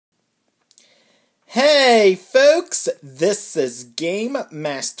Hey folks, this is Game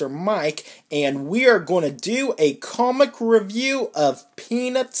Master Mike, and we are going to do a comic review of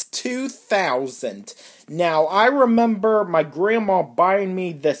Peanuts 2000. Now, I remember my grandma buying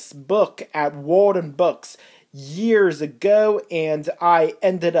me this book at Walden Books years ago, and I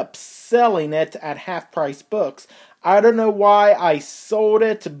ended up selling it at Half Price Books. I don't know why I sold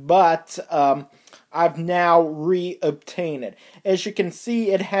it, but I've now reobtained it. As you can see,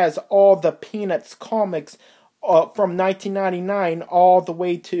 it has all the Peanuts comics from 1999 all the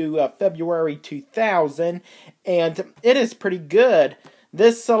way to February 2000, and it is pretty good.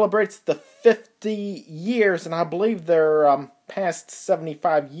 This celebrates the 50 years, and I believe they're past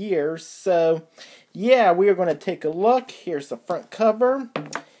 75 years. So, yeah, we are going to take a look. Here's the front cover,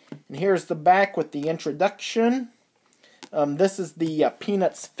 and here's the back with the introduction. This is the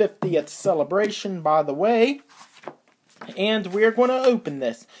Peanuts 50th celebration, by the way. And we're going to open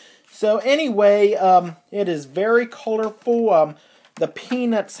this. So anyway, it is very colorful. The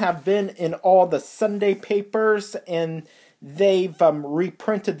Peanuts have been in all the Sunday papers, and they've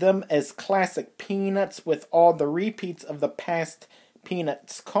reprinted them as classic Peanuts with all the repeats of the past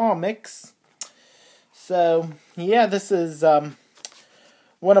Peanuts comics. So, yeah, this is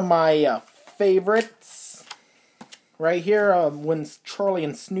one of my favorites. Right here, when Charlie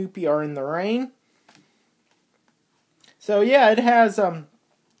and Snoopy are in the rain. So yeah, it has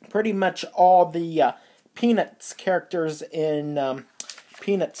pretty much all the Peanuts characters in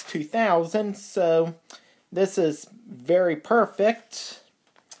Peanuts 2000. So this is very perfect.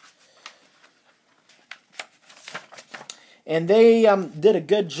 And they did a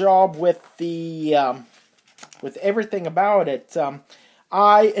good job with the with everything about it.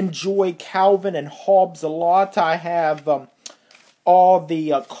 I enjoy Calvin and Hobbes a lot. I have all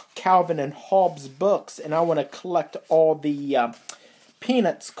the Calvin and Hobbes books, and I want to collect all the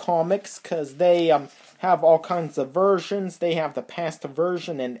Peanuts comics because they have all kinds of versions. They have the past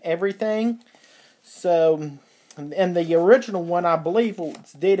version and everything. So, and the original one, I believe,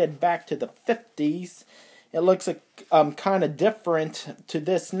 was dated back to the 50s. It looks kind of different to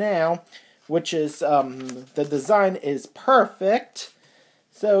this now, which is the design is perfect.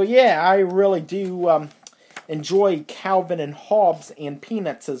 So yeah, I really do enjoy Calvin and Hobbes and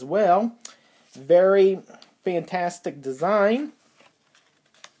Peanuts as well. Very fantastic design.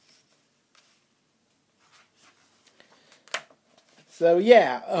 So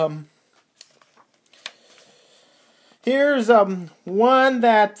yeah, here's one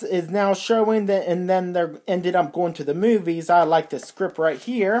that is now showing that, and then they ended up going to the movies. I like the script right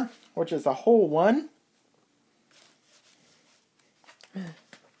here, which is a whole one.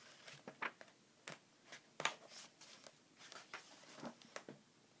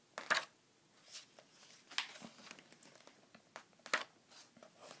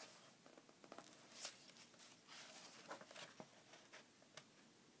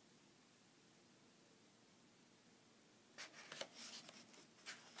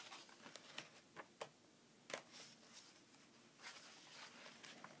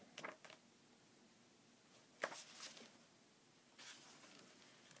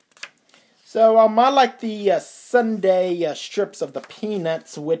 So I like the Sunday strips of the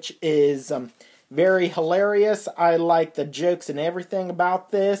Peanuts, which is very hilarious. I like the jokes and everything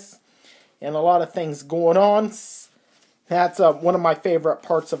about this, and a lot of things going on. That's one of my favorite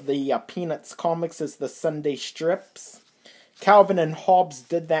parts of the Peanuts comics is the Sunday strips. Calvin and Hobbes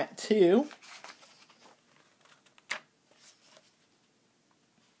did that too.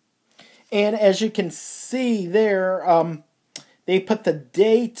 And as you can see there, they put the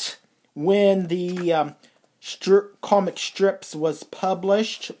date when the comic strips was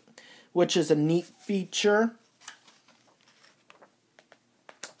published, which is a neat feature.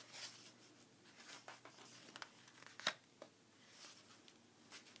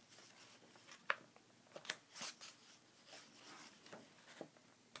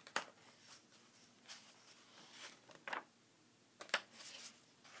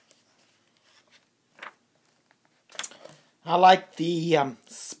 I like the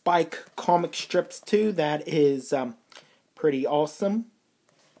Spike comic strips too. That is pretty awesome.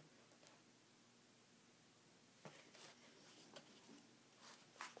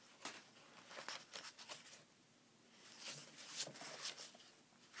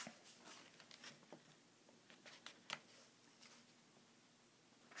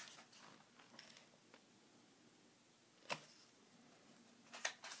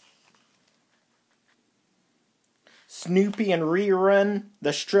 Snoopy and Rerun,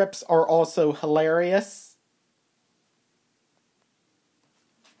 the strips are also hilarious.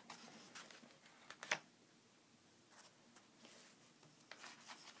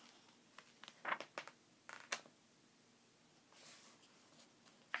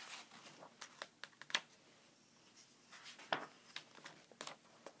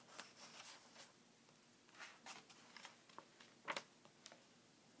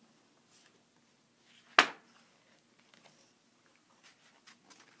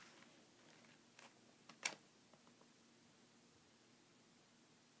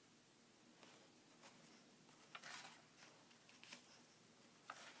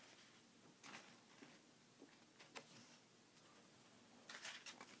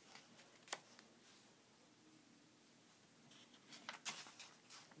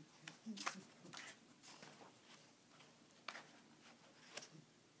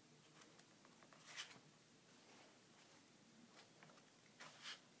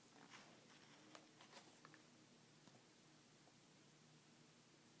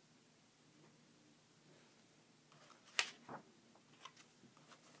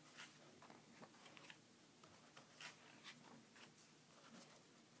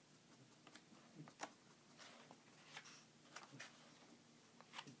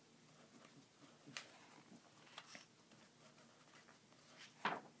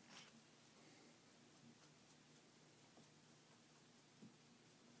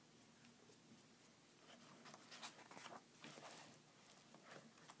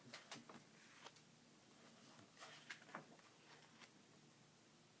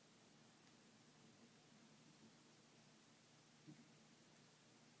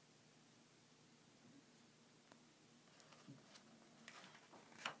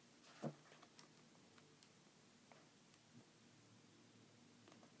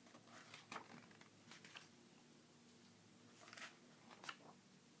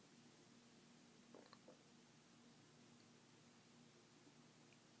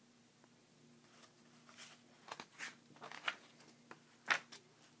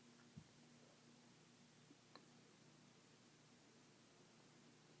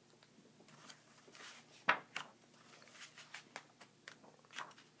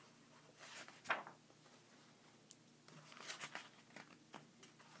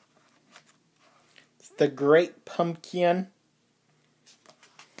 The Great Pumpkin.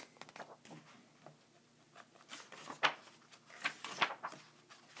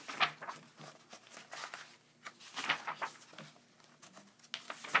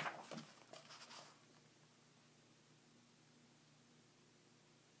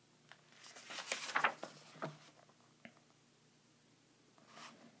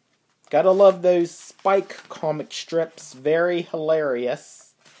 Gotta love those Spike comic strips. Very hilarious.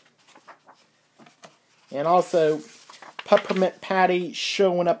 And also, Peppermint Patty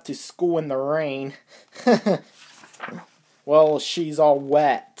showing up to school in the rain. Well, she's all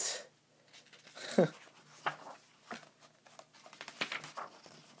wet.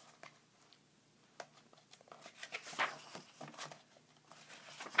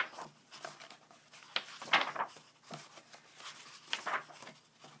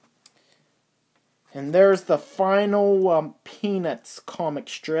 And there's the final Peanuts comic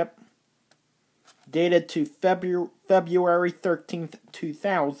strip, dated to February 13th,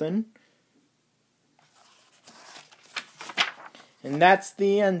 2000. And that's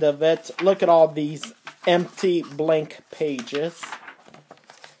the end of it. Look at all these empty blank pages.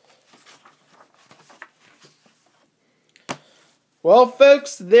 Well,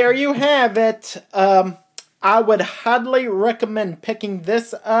 folks, there you have it. I would highly recommend picking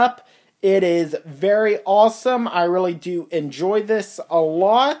this up. It is very awesome. I really do enjoy this a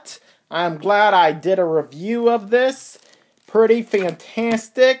lot. I'm glad I did a review of this. Pretty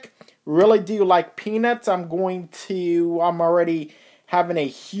fantastic. Really do like Peanuts. I'm already having a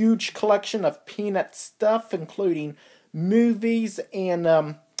huge collection of Peanut stuff, including movies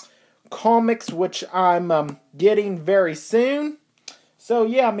and comics, which I'm getting very soon. So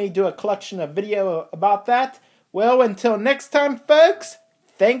yeah, I may do a collection of video about that. Well, until next time, folks,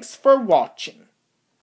 thanks for watching.